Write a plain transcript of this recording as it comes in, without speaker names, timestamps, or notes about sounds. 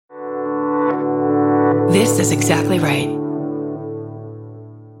This is exactly right.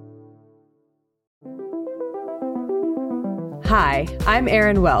 Hi, I'm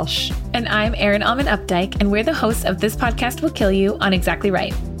Erin Welsh. And I'm Erin Alman Updike, and we're the hosts of This Podcast Will Kill You on Exactly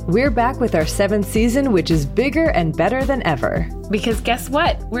Right. We're back with our 7th season, which is bigger and better than ever. Because guess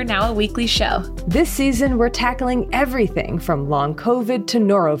what? We're now a weekly show. This season, we're tackling everything from long COVID to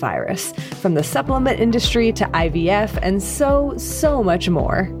norovirus, from the supplement industry to IVF, and so much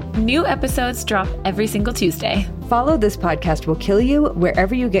more. New episodes drop every single Tuesday. Follow This Podcast Will Kill You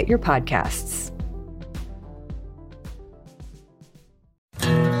wherever you get your podcasts.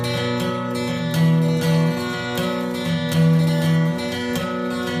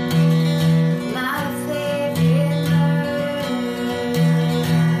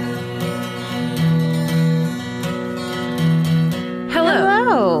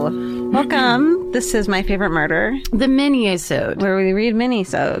 Welcome. This is My Favorite Murder, the Minisode, where we read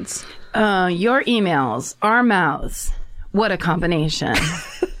minisodes. Your emails, our mouths. What a combination.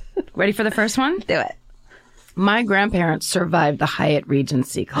 Ready for the first one? Do it. My grandparents survived the Hyatt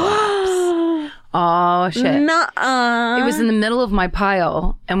Regency collapse. Oh, shit. Nuh-uh. It was in the middle of my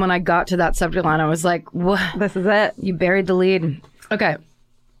pile, and when I got to that subject line, I was like, what? This is it. You buried the lead. Okay.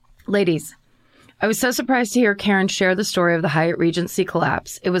 Ladies, I was so surprised to hear Karen share the story of the Hyatt Regency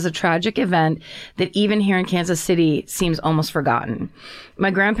collapse. It was a tragic event that even here in Kansas City seems almost forgotten.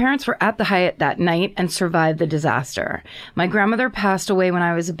 My grandparents were at the Hyatt that night and survived the disaster. My grandmother passed away when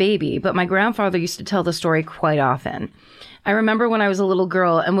I was a baby, but my grandfather used to tell the story quite often. I remember when I was a little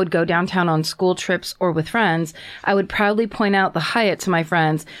girl and would go downtown on school trips or with friends, I would proudly point out the Hyatt to my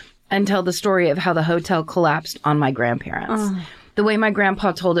friends and tell the story of how the hotel collapsed on my grandparents. The way my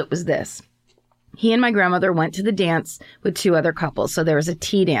grandpa told it was this. He and my grandmother went to the dance with 2 other couples. So there was a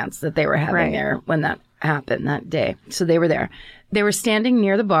tea dance that they were having there when that happened that day. So they were there. They were standing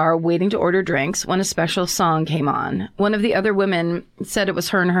near the bar waiting to order drinks when a special song came on. One of the other women said it was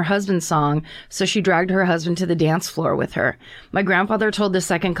her and her husband's song, so she dragged her husband to the dance floor with her. My grandfather told the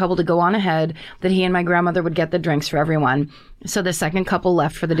second couple to go on ahead, that he and my grandmother would get the drinks for everyone. So the second couple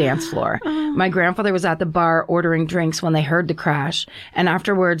left for the dance floor. My grandfather was at the bar ordering drinks when they heard the crash, and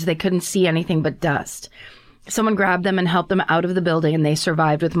afterwards they couldn't see anything but dust. Someone grabbed them and helped them out of the building, and they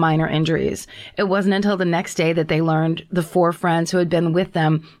survived with minor injuries. It wasn't until the next day that they learned the 4 friends who had been with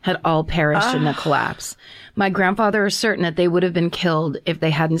them had all perished in the collapse. My grandfather is certain that they would have been killed if they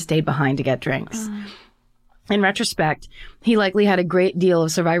hadn't stayed behind to get drinks. In retrospect, he likely had a great deal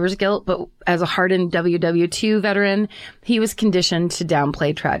of survivor's guilt, but as a hardened WW2 veteran, he was conditioned to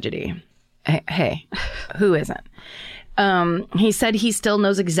downplay tragedy. Hey, who isn't? He said he still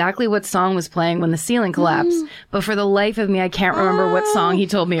knows exactly what song was playing when the ceiling collapsed, but for the life of me, I can't remember what song he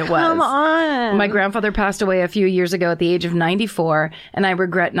told me it was. Come on. My grandfather passed away a few years ago at the age of 94, and I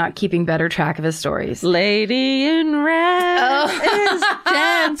regret not keeping better track of his stories. Lady in Red is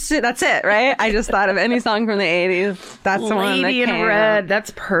dancing. That's it, right? I just thought of any song from the 80s. That's the one that Lady in came Red. up.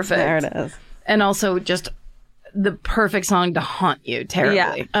 That's perfect. There it is. And also just the perfect song to haunt you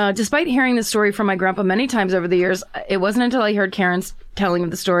terribly. Yeah. Despite hearing the story from my grandpa many times over the years, it wasn't until I heard Karen's telling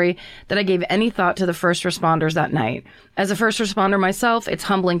of the story that I gave any thought to the first responders that night. As a first responder myself, it's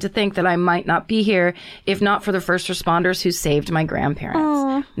humbling to think that I might not be here if not for the first responders who saved my grandparents.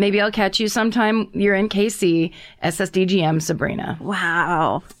 Aww. Maybe I'll catch you sometime. You're in KC, SSDGM, Sabrina.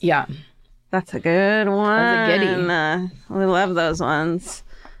 Wow. Yeah. That's a good one. That's a goodie. We love those ones.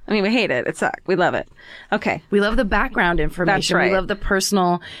 I mean, we hate it. It sucked. We love it. Okay. We love the background information. That's right. We love the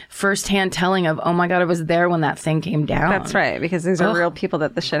personal firsthand telling of, oh my God, I was there when that thing came down. That's right. Because these are real people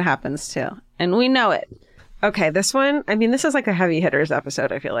that the shit happens to. And we know it. Okay. This one, I mean, this is like a heavy hitters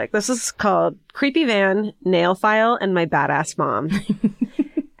episode, I feel like. This is called Creepy Van, Nail File, and My Badass Mom.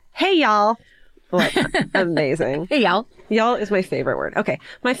 Hey, y'all. Like, amazing. Hey, y'all. Y'all is my favorite word. Okay.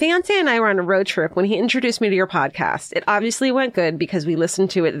 My fiance and I were on a road trip when he introduced me to your podcast. It obviously went good because we listened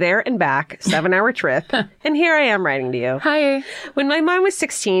to it there and back, 7-hour trip. And here I am writing to you. Hi. When my mom was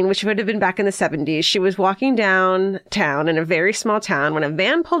 16, which would have been back in the 70s, she was walking downtown in a very small town when a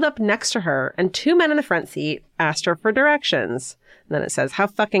van pulled up next to her and 2 men in the front seat asked her for directions. And then it says, how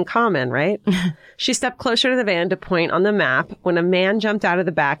fucking common, right? She stepped closer to the van to point on the map when a man jumped out of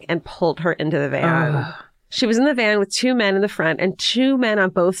the back and pulled her into the van. She was in the van with 2 men in the front and 2 men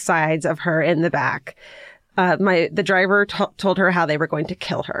on both sides of her in the back. The driver told her how they were going to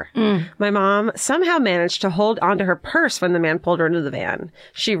kill her. My mom somehow managed to hold onto her purse when the man pulled her into the van.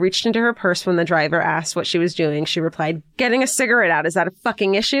 She reached into her purse when the driver asked what she was doing. She replied, getting a cigarette out. Is that a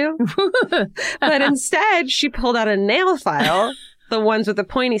fucking issue? But instead, she pulled out a nail file the ones with the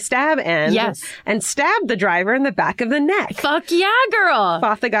pointy stab end. Yes. And stabbed the driver in the back of the neck. Fuck yeah, girl.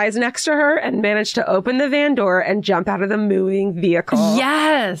 Fought the guys next to her and managed to open the van door and jump out of the moving vehicle.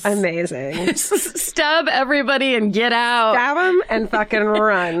 Yes. Amazing. Stab everybody and get out. Stab them and fucking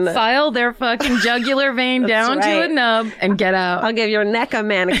run. File their fucking jugular vein down to a nub and get out. I'll give your neck a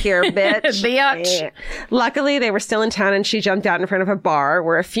manicure, bitch. Bitch. Yeah. Luckily, they were still in town and she jumped out in front of a bar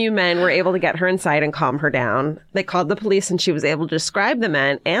where a few men were able to get her inside and calm her down. They called the police and she was able to describe the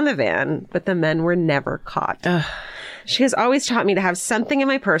men and the van, but the men were never caught. Ugh. She has always taught me to have something in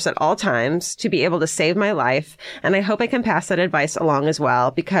my purse at all times to be able to save my life, and I hope I can pass that advice along as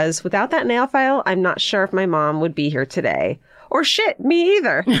well, because without that nail file, I'm not sure if my mom would be here today. Or shit, me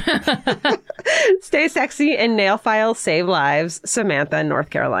either. Stay sexy and nail files save lives. Samantha, North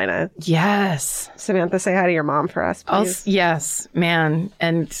Carolina. Yes. Samantha, say hi to your mom for us, please. Yes, man.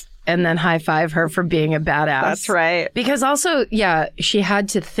 And then high five her for being a badass. That's right. Because also, yeah, she had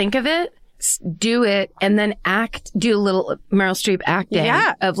to think of it, do it, and then do a little Meryl Streep acting.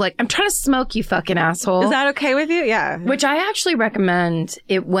 Yeah. Of like, I'm trying to smoke, you fucking asshole. Is that okay with you? Yeah. Which I actually recommend.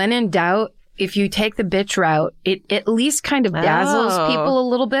 It, when in doubt, if you take the bitch route, it at least kind of dazzles people a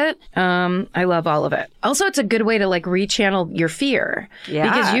little bit. I love all of it. Also, it's a good way to like rechannel your fear. Yeah.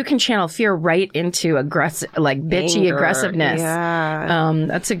 Because you can channel fear right into aggressive, like bitchy anger. Aggressiveness. Yeah.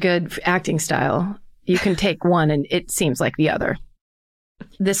 That's a good acting style. You can take one and it seems like the other.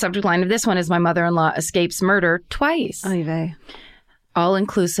 The subject line of this one is my mother-in-law escapes murder twice. Oy vey.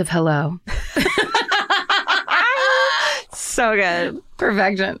 All-inclusive hello. So good.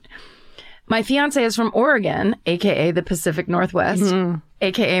 Perfection. My fiance is from Oregon, a.k.a. the Pacific Northwest,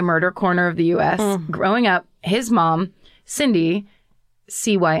 a.k.a. murder corner of the U.S. Growing up, his mom, Cindy,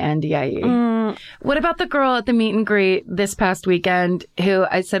 Cyndy. What about the girl at the meet and greet this past weekend who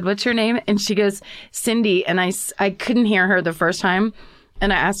I said, what's your name? And she goes, Cindy. And I couldn't hear her the first time.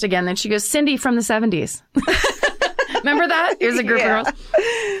 And I asked again. Then she goes, Cindy from the 70s. Remember that? It was a group of girls.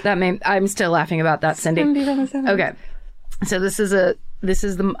 That made, I'm still laughing about that, Cindy. Cindy from the 70s. Okay. So this is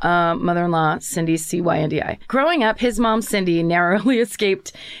the mother-in-law, Cindy, Cyndy. Growing up, his mom, Cindy, narrowly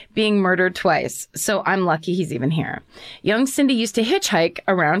escaped being murdered twice. So I'm lucky he's even here. Young Cindy used to hitchhike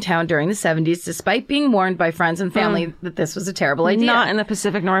around town during the 70s, despite being warned by friends and family that this was a terrible idea. Not in the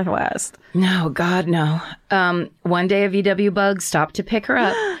Pacific Northwest. No, God, no. One day, a VW bug stopped to pick her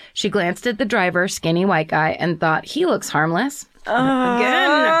up. She glanced at the driver, skinny white guy, and thought, he looks harmless.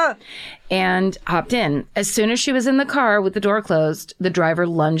 Again. And hopped in. As soon as she was in the car with the door closed, the driver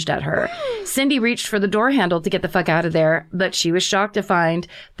lunged at her. Cindy reached for the door handle to get the fuck out of there, but she was shocked to find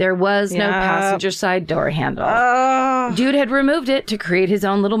there was no passenger side door handle. Dude had removed it to create his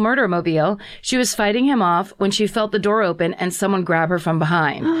own little murder mobile. She was fighting him off when she felt the door open and someone grab her from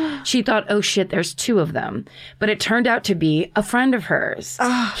behind. She thought, oh shit, there's two of them. But it turned out to be a friend of hers.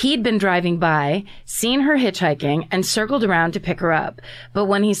 He'd been driving by, seen her hitchhiking, and circled around to pick her up. But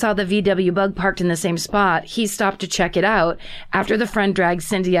when he saw the VW bug parked in the same spot, he stopped to check it out. After the friend dragged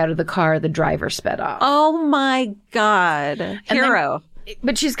Cindy out of the car, the driver sped off. Oh my God. Hero.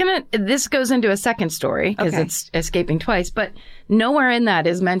 But this goes into a second story because it's escaping twice, but nowhere in that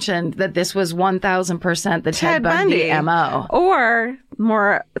is mentioned that this was 1000% the Ted Bundy MO. Or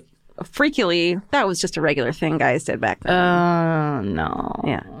more freakily, that was just a regular thing guys did back then. No.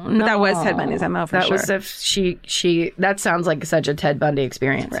 Yeah. But that was Ted Bundy's MO for sure. That was if she that sounds like such a Ted Bundy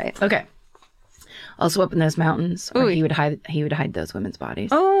experience. Right. Okay. Also up in those mountains where he would hide those women's bodies.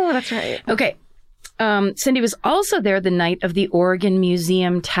 Oh, that's right. Okay. Cindy was also there the night of the Oregon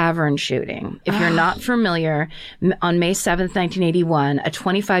Museum Tavern shooting. If you're not familiar, on May 7th, 1981, a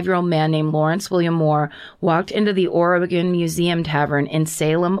 25-year-old man named Lawrence William Moore walked into the Oregon Museum Tavern in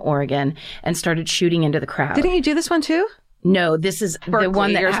Salem, Oregon, and started shooting into the crowd. Didn't you do this one too? No, this is Berkeley. the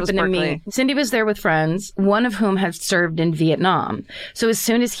one that Yours happened was to me. Cindy was there with friends, one of whom had served in Vietnam. So as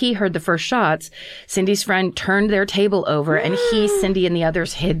soon as he heard the first shots, Cindy's friend turned their table over and he, Cindy, and the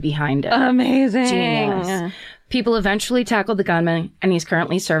others hid behind it. Amazing. Genius. People eventually tackled the gunman, and he's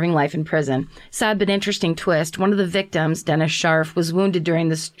currently serving life in prison. Sad but interesting twist. One of the victims, Dennis Scharf, was wounded during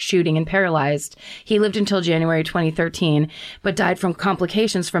the shooting and paralyzed. He lived until January 2013, but died from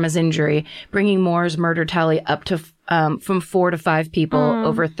complications from his injury, bringing Moore's murder tally up to from 4 to 5 people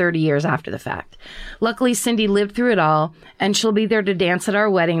over 30 years after the fact. Luckily, Cindy lived through it all, and she'll be there to dance at our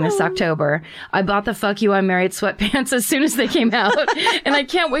wedding this October. I bought the Fuck You, I'm Married sweatpants as soon as they came out, and I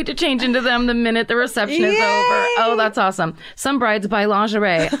can't wait to change into them the minute the reception is over. Oh, that's awesome. Some brides buy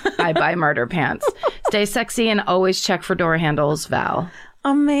lingerie. I buy murder pants. Stay sexy and always check for door handles, Val.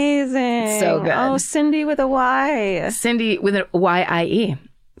 Amazing. So good. Oh, Cindy with a Y. Cindy with a Y-I-E.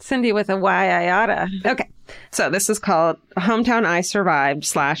 Cindy with a Y-I-O-T-A. Okay. So this is called Hometown I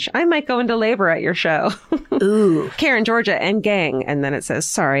Survived / I might go into labor at your show. Ooh. Karen, Georgia, and gang. And then it says,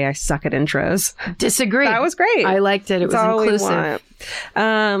 sorry, I suck at intros. Disagree. That was great. I liked it. It was inclusive.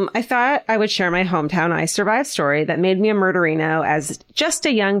 I thought I would share my Hometown I Survived story that made me a murderino as just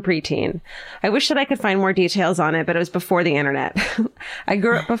a young preteen. I wish that I could find more details on it, but it was before the internet. I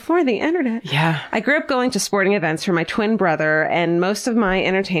grew up before the internet. Yeah. I grew up going to sporting events for my twin brother, and most of my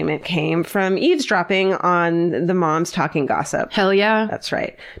entertainment came from eavesdropping on the moms talking gossip. Hell yeah. That's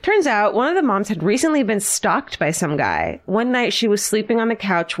right. Turns out one of the moms had recently been stalked by some guy. One night she was sleeping on the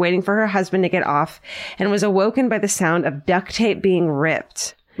couch waiting for her husband to get off and was awoken by the sound of duct tape being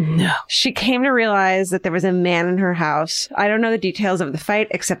ripped. No. She came to realize that there was a man in her house. I don't know the details of the fight,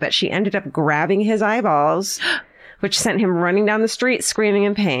 except that she ended up grabbing his eyeballs, which sent him running down the street screaming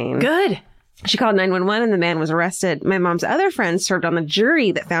in pain. Good. She called 911 and the man was arrested. My mom's other friends served on the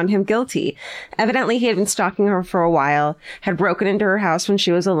jury that found him guilty. Evidently, he had been stalking her for a while, had broken into her house when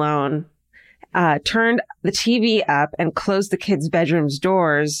she was alone, turned the TV up and closed the kids' bedrooms'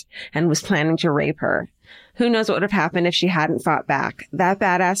 doors, and was planning to rape her. Who knows what would have happened if she hadn't fought back. That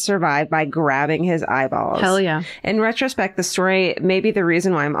badass survived by grabbing his eyeballs. Hell yeah. In retrospect, the story may be the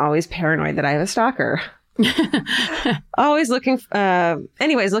reason why I'm always paranoid that I have a stalker. Anyways, looking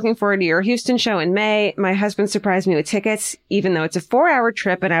forward to your Houston show in May. My husband surprised me with tickets, even though it's a 4-hour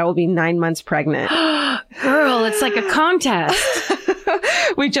trip and I will be 9 months pregnant. Girl, it's like a contest.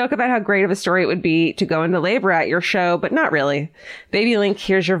 We joke about how great of a story it would be to go into labor at your show, but not really. Baby Link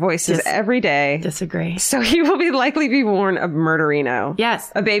hears your voices every day. Disagree. So he will likely be born a murderino.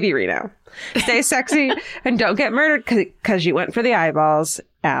 Yes. A baby Reno. Stay sexy and don't get murdered because you went for the eyeballs,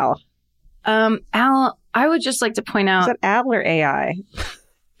 Al. Al, I would just like to point out. Is that Al or AI?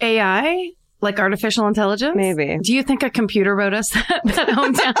 AI? Like artificial intelligence? Maybe. Do you think a computer wrote us that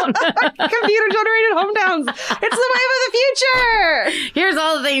hometown? Computer-generated hometowns. It's the wave of the future. Here's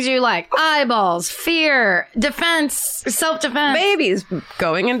all the things you like. Eyeballs, fear, defense, self-defense. Babies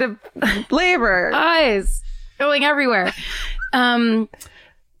going into labor. Eyes going everywhere. That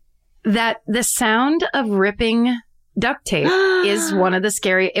the sound of ripping duct tape is one of the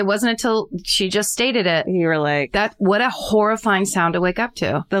scary. It wasn't until she just stated it. You were like, that. What a horrifying sound to wake up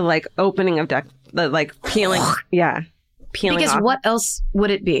to. The opening of duct, the peeling. Yeah. Peeling because off. What else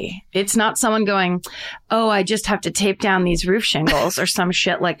would it be? It's not someone going, oh, I just have to tape down these roof shingles or some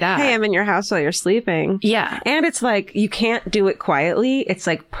shit like that. Hey, I'm in your house while you're sleeping. Yeah. And it's like, you can't do it quietly. It's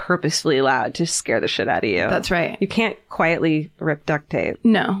like purposefully loud to scare the shit out of you. That's right. You can't quietly rip duct tape.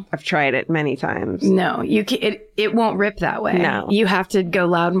 No. I've tried it many times. No, you can, it won't rip that way. No. You have to go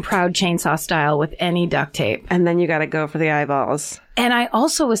loud and proud chainsaw style with any duct tape. And then you got to go for the eyeballs. And I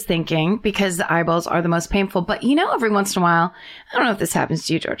also was thinking, because the eyeballs are the most painful, but every once in a while, I don't know if this happens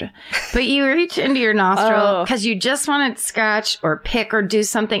to you, Georgia, but you reach into your nostril because you just want to scratch or pick or do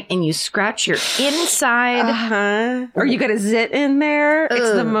something and you scratch your inside. Uh-huh. Or you get a zit in there. Ugh.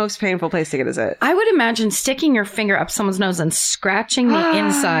 It's the most painful place to get a zit. I would imagine sticking your finger up someone's nose and scratching the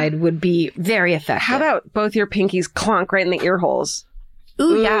inside would be very effective. How about both your pinkies clonk right in the ear holes?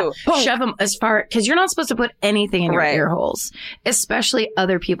 Ooh, yeah. Shove them as far, because you're not supposed to put anything in your ear holes, especially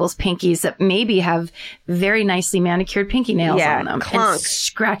other people's pinkies that maybe have very nicely manicured pinky nails on them. Clonk. And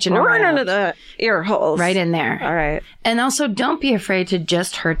scratching right around. into the ear holes. Right in there. All right. And also, don't be afraid to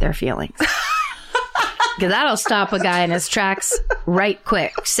just hurt their feelings. Because that'll stop a guy in his tracks right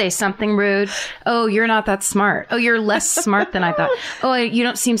quick. Say something rude. Oh, you're not that smart. Oh, you're less smart than I thought. Oh, you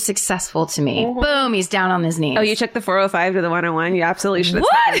don't seem successful to me. Mm-hmm. Boom, he's down on his knees. Oh, you took the 405 to the 101? You absolutely should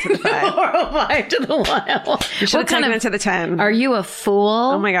have taken it to the 5. 405 to the 101. You should have taken it to the 10. Are you a fool?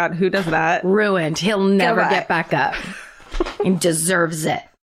 Oh my God, who does that? Ruined. He'll never get back up. He deserves it.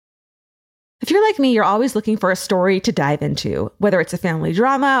 If you're like me, you're always looking for a story to dive into. Whether it's a family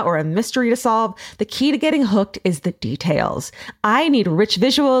drama or a mystery to solve, the key to getting hooked is the details. I need rich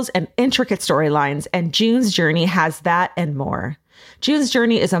visuals and intricate storylines, and June's Journey has that and more. June's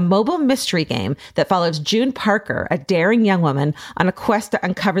Journey is a mobile mystery game that follows June Parker, a daring young woman, on a quest to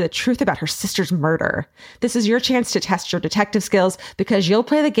uncover the truth about her sister's murder. This is your chance to test your detective skills because you'll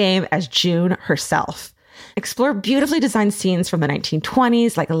play the game as June herself. Explore beautifully designed scenes from the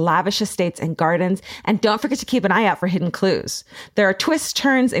 1920s, like lavish estates and gardens, and don't forget to keep an eye out for hidden clues. There are twists,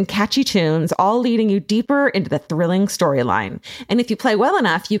 turns, and catchy tunes, all leading you deeper into the thrilling storyline. And if you play well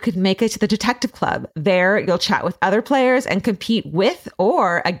enough, you could make it to the Detective Club. There, you'll chat with other players and compete with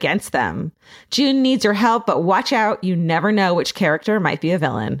or against them. June needs your help, but watch out, you never know which character might be a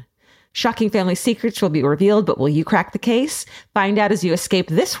villain. Shocking family secrets will be revealed, but will you crack the case? Find out as you escape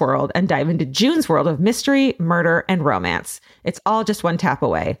this world and dive into June's world of mystery, murder, and romance. It's all just one tap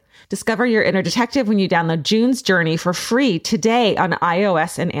away. Discover your inner detective when you download June's Journey for free today on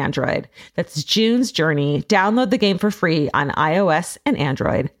iOS and Android. That's June's Journey. Download the game for free on iOS and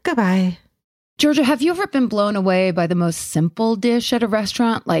Android. Goodbye. Georgia, have you ever been blown away by the most simple dish at a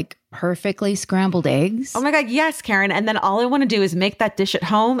restaurant, like perfectly scrambled eggs? Oh my God, yes, Karen. And then all I want to do is make that dish at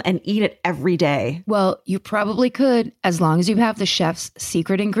home and eat it every day. Well, you probably could, as long as you have the chef's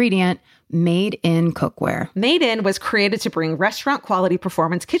secret ingredient, Made in Cookware. Made in was created to bring restaurant quality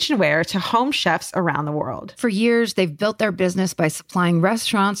performance kitchenware to home chefs around the world. For years, they've built their business by supplying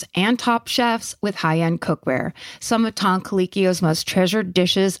restaurants and top chefs with high-end cookware. Some of Tom Colicchio's most treasured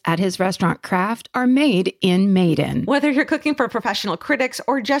dishes at his restaurant Craft are made in Made in. Whether you're cooking for professional critics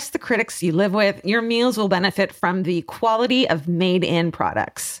or just the critics you live with, your meals will benefit from the quality of Made in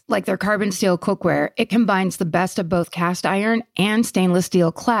products. Like their carbon steel cookware, it combines the best of both cast iron and stainless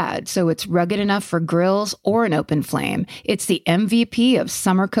steel clad, so it's rugged enough for grills or an open flame. It's the MVP of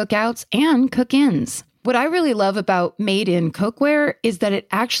summer cookouts and cook-ins. What I really love about Made in Cookware is that it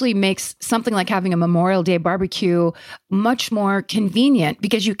actually makes something like having a Memorial Day barbecue much more convenient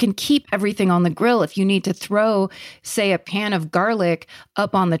because you can keep everything on the grill. If you need to throw, say, a pan of garlic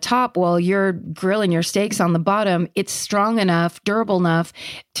up on the top while you're grilling your steaks on the bottom, it's strong enough, durable enough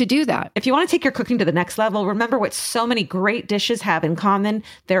to do that. If you want to take your cooking to the next level, remember what so many great dishes have in common.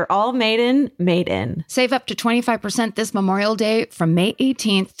 They're all made in. Save up to 25% this Memorial Day from May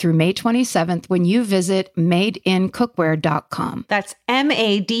 18th through May 27th when you visit madeincookware.com. That's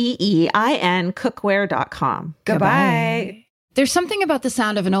MADEIN cookware.com. Goodbye. There's something about the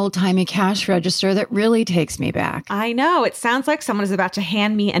sound of an old-timey cash register that really takes me back. I know. It sounds like someone is about to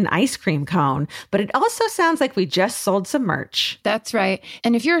hand me an ice cream cone, but it also sounds like we just sold some merch. That's right.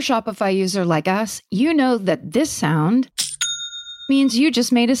 And if you're a Shopify user like us, you know that this sound means you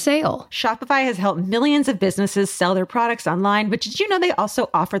just made a sale. Shopify has helped millions of businesses sell their products online, but did you know they also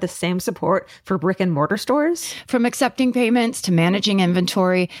offer the same support for brick and mortar stores? From accepting payments to managing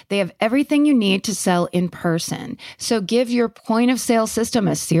inventory, they have everything you need to sell in person. So give your point of sale system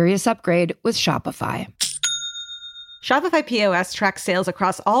a serious upgrade with Shopify. Shopify POS tracks sales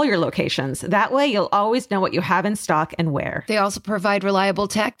across all your locations. That way, you'll always know what you have in stock and where. They also provide reliable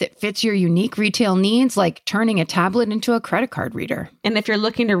tech that fits your unique retail needs, like turning a tablet into a credit card reader. And if you're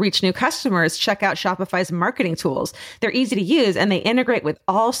looking to reach new customers, check out Shopify's marketing tools. They're easy to use, and they integrate with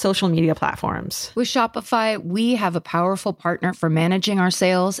all social media platforms. With Shopify, we have a powerful partner for managing our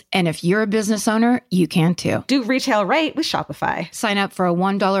sales. And if you're a business owner, you can too. Do retail right with Shopify. Sign up for a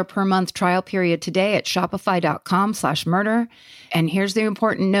 $1 per month trial period today at shopify.com/murder. And here's the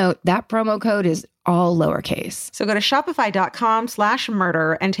important note, that promo code is all lowercase. So go to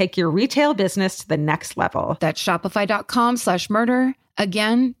shopify.com/murder and take your retail business to the next level. That's shopify.com/murder.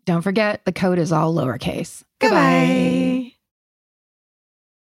 Again, don't forget, the code is all lowercase. Goodbye.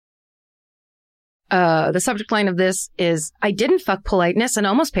 The subject line of this is, I didn't fuck politeness and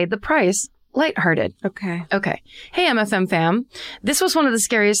almost paid the price. Lighthearted. Okay. Hey, MFM fam. This was one of the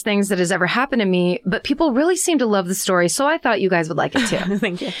scariest things that has ever happened to me, but people really seem to love the story, so I thought you guys would like it too.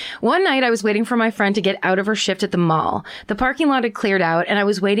 Thank you. One night I was waiting for my friend to get out of her shift at the mall. The parking lot had cleared out, and I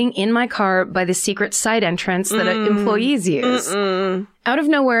was waiting in my car by the secret side entrance that employees use. Out of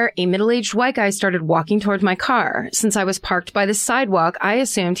nowhere, a middle-aged white guy started walking towards my car. Since I was parked by the sidewalk, I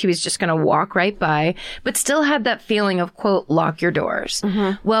assumed he was just going to walk right by, but still had that feeling of, quote, lock your doors.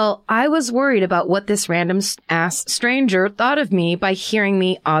 Well, I was worried about what this random-ass stranger thought of me by hearing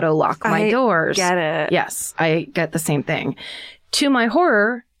me auto-lock my doors. Get it. Yes, I get the same thing. To my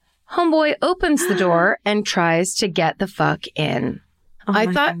horror, homeboy opens the door and tries to get the fuck in.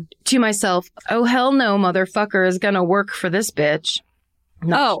 I thought to myself, oh, hell no, motherfucker is going to work for this bitch.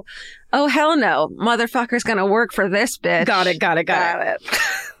 No. Oh, hell no. Motherfucker's gonna work for this bitch. Got it.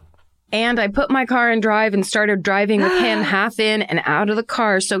 And I put my car in drive and started driving with him half in and out of the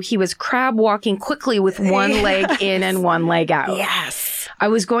car. So he was crab walking quickly with one leg in and one leg out. Yes. I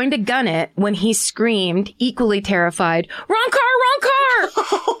was going to gun it when he screamed, equally terrified, wrong car!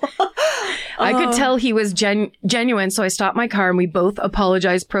 I could tell he was genuine, so I stopped my car and we both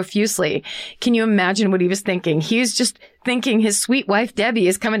apologized profusely. Can you imagine what he was thinking? He was just thinking his sweet wife, Debbie,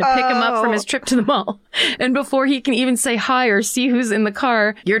 is coming to pick him up from his trip to the mall. And before he can even say hi or see who's in the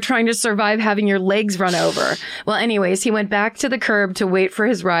car, you're trying to survive having your legs run over. Well, anyways, he went back to the curb to wait for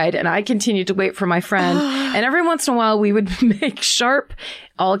his ride, and I continued to wait for my friend. And every once in a while, we would make sharp,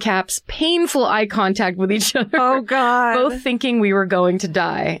 all caps, painful eye contact with each other. Oh, God. Both thinking we were going to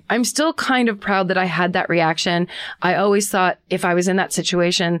die. I'm still kind of proud that I had that reaction. I always thought if I was in that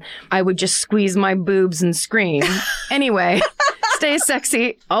situation, I would just squeeze my boobs and scream. Anyway, stay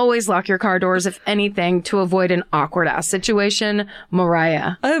sexy. Always lock your car doors, if anything, to avoid an awkward-ass situation.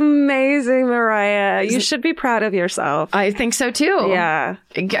 Mariah. Amazing, Mariah. You should be proud of yourself. I think so, too. Yeah.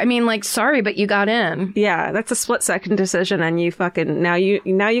 I mean, like, sorry, but you got in. Yeah, that's a split-second decision, and you fucking...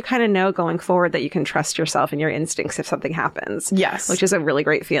 Now you kind of know going forward that you can trust yourself and your instincts if something happens. Yes. Which is a really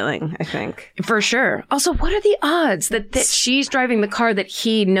great feeling, I think. For sure. Also, what are the odds that she's driving the car that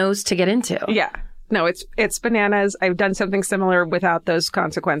he knows to get into? Yeah. No, it's bananas. I've done something similar without those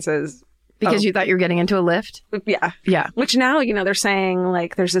consequences. Because you thought you were getting into a lift? Yeah. Yeah. Which now, they're saying,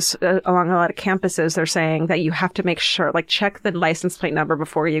 like, there's this, along a lot of campuses, they're saying that you have to make sure, like, check the license plate number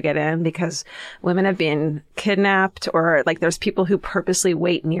before you get in because women have been kidnapped or, like, there's people who purposely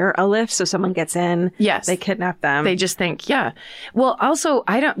wait near a lift so someone gets in. Yes. They kidnap them. They just think, yeah. Well, also,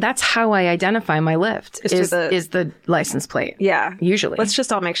 that's how I identify my lift is the license plate. Yeah. Usually. Let's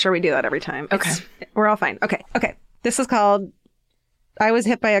just all make sure we do that every time. Okay. We're all fine. Okay. This is called... I was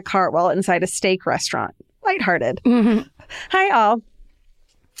hit by a car while inside a steak restaurant. Lighthearted. Mm-hmm. Hi, all.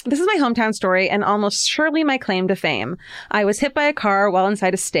 This is my hometown story and almost surely my claim to fame. I was hit by a car while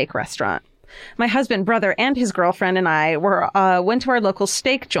inside a steak restaurant. My husband, brother, and his girlfriend and I went to our local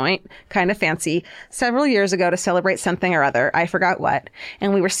steak joint, kind of fancy, several years ago to celebrate something or other. I forgot what.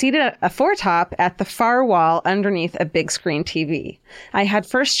 And we were seated at a foretop at the far wall underneath a big screen TV. I had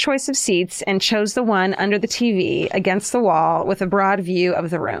first choice of seats and chose the one under the TV against the wall with a broad view of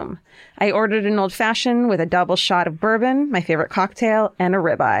the room. I ordered an old-fashioned with a double shot of bourbon, my favorite cocktail, and a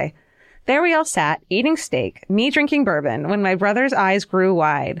ribeye. There we all sat, eating steak, me drinking bourbon, when my brother's eyes grew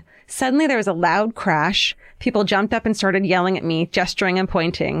wide. Suddenly there was a loud crash. People jumped up and started yelling at me, gesturing and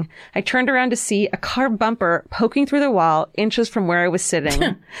pointing. I turned around to see a car bumper poking through the wall inches from where I was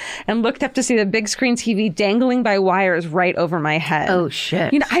sitting and looked up to see the big screen TV dangling by wires right over my head. Oh,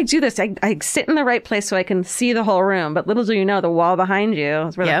 shit. I do this. I sit in the right place so I can see the whole room. But little do you know, the wall behind you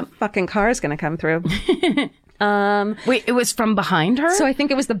is where the fucking car is going to come through. Wait, it was from behind her? So I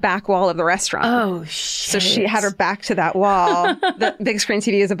think it was the back wall of the restaurant. Oh, shit. So she had her back to that wall. The big screen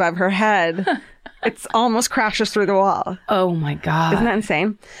TV is above her head. It's almost crashes through the wall. Oh, my God. Isn't that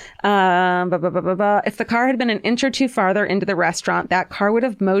insane? If the car had been an inch or two farther into the restaurant, that car would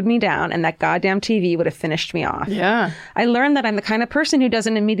have mowed me down and that goddamn TV would have finished me off. Yeah. I learned that I'm the kind of person who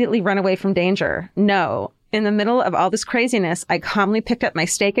doesn't immediately run away from danger. No. In the middle of all this craziness, I calmly picked up my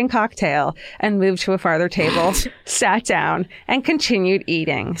steak and cocktail and moved to a farther table, sat down, and continued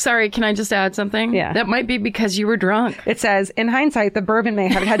eating. Sorry, can I just add something? Yeah. That might be because you were drunk. It says, in hindsight, the bourbon may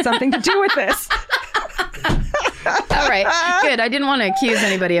have had something to do with this. All right. Good. I didn't want to accuse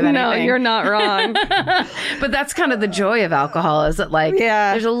anybody of anything. No, you're not wrong. But that's kind of the joy of alcohol is that, like,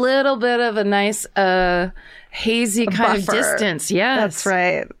 there's a little bit of a nice, hazy kind of distance. Yes. That's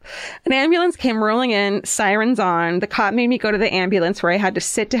right. An ambulance came rolling in, sirens on. The cop made me go to the ambulance where I had to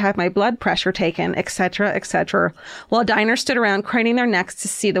sit to have my blood pressure taken, etc., etc., while diners stood around craning their necks to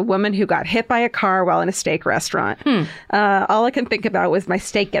see the woman who got hit by a car while in a steak restaurant. All I can think about was my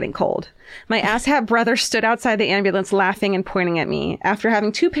steak getting cold. My asshat brother stood outside the ambulance laughing and pointing at me. After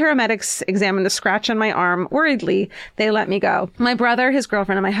having two paramedics examine the scratch on my arm, worriedly, they let me go. My brother, his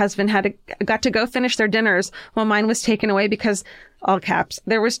girlfriend, and my husband got to go finish their dinners while mine was taken away because, all caps,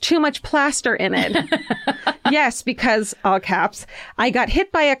 there was too much plaster in it. Yes, because, all caps, I got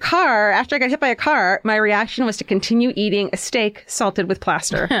hit by a car. After I got hit by a car, my reaction was to continue eating a steak salted with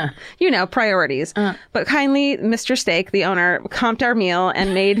plaster. Priorities. But kindly, Mr. Steak, the owner, comped our meal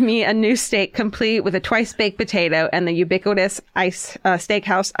and made me a new steak complete with a twice-baked potato and the ubiquitous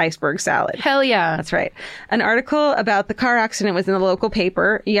steakhouse iceberg salad. Hell yeah. That's right. An article about the car accident was in the local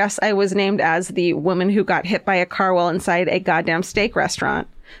paper. Yes, I was named as the woman who got hit by a car while inside a goddamn steak restaurant.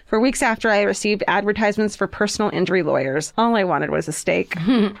 For weeks after, I received advertisements for personal injury lawyers. All I wanted was a steak.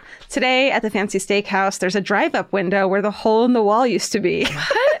 Today, at the fancy steakhouse, there's a drive-up window where the hole in the wall used to be.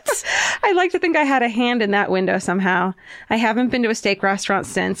 What? I'd like to think I had a hand in that window somehow. I haven't been to a steak restaurant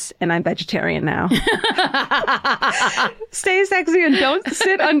since, and I'm vegetarian now. Stay sexy and don't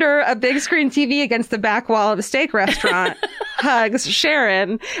sit under a big screen TV against the back wall of a steak restaurant. Hugs,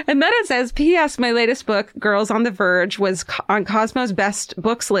 Sharon. And then it says, P.S. My latest book, Girls on the Verge, was on Cosmo's best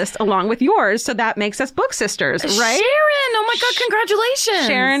books list along with yours. So that makes us book sisters, right? Sharon! Oh my God, congratulations.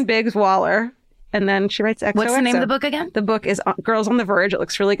 Sharon Biggs Waller. And then she writes XOXO. What's the name of the book again? The book is Girls on the Verge. It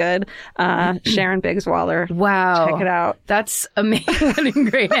looks really good. Sharon Biggs Waller. Wow. Check it out. That's amazing. What a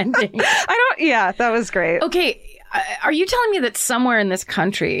great ending. Yeah, that was great. Okay. Are you telling me that somewhere in this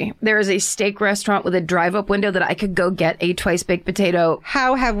country there is a steak restaurant with a drive-up window that I could go get a twice-baked potato?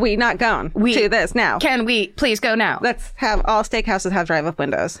 How have we not gone to this now? Can we please go now? Let's have all steakhouses have drive-up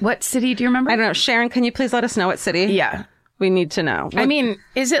windows. What city do you remember? I don't know. Sharon, can you please let us know what city? Yeah. We need to know. I mean,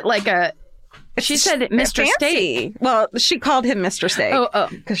 is it like a... She said Mr. Fancy. Steak. Well, she called him Mr. Steak. Oh.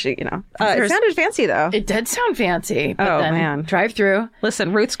 Because she, it sounded fancy, though. It did sound fancy. But then man. Drive-through.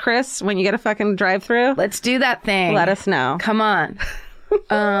 Listen, Roots Chris, when you get a fucking drive-through, Let's do that thing. let us know. Come on.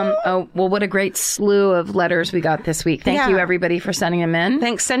 Well, what a great slew of letters we got this week. Thank you, everybody, for sending them in.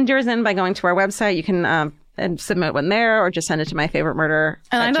 Thanks. Send yours in by going to our website. You can and submit one there, or just send it to My Favorite Murder.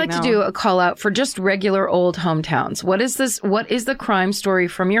 And I'd like to do a call out for just regular old hometowns. What is this? What is the crime story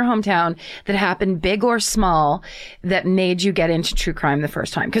from your hometown that happened, big or small, that made you get into true crime the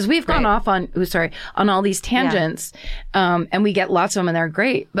first time? Because we've gone off on all these tangents, and we get lots of them, and they're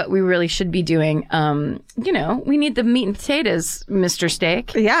great. But we really should be doing, we need the meat and potatoes, Mr.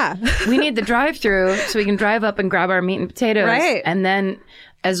 Steak. Yeah, we need the drive-through so we can drive up and grab our meat and potatoes, and then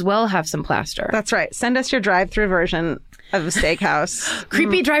as well have some plaster. That's right. Send us your drive-through version of a steakhouse.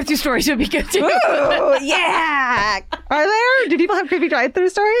 Creepy drive-through stories would be good too. Ooh, yeah. Are there? Do people have creepy drive-through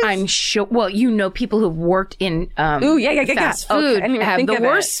stories? I'm sure. Well, people who've worked in fast food have the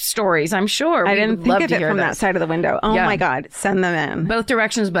worst stories. I'm sure. I didn't think of it from that side of the window. Oh my God. Send them in. Both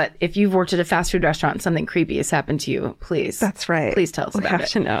directions, but if you've worked at a fast food restaurant and something creepy has happened to you, please. That's right. Please tell us about it. We have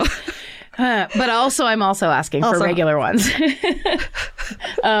to know. But I'm also asking for regular ones.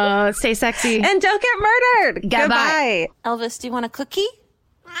 Stay sexy. And don't get murdered. Goodbye. Elvis, do you want a cookie?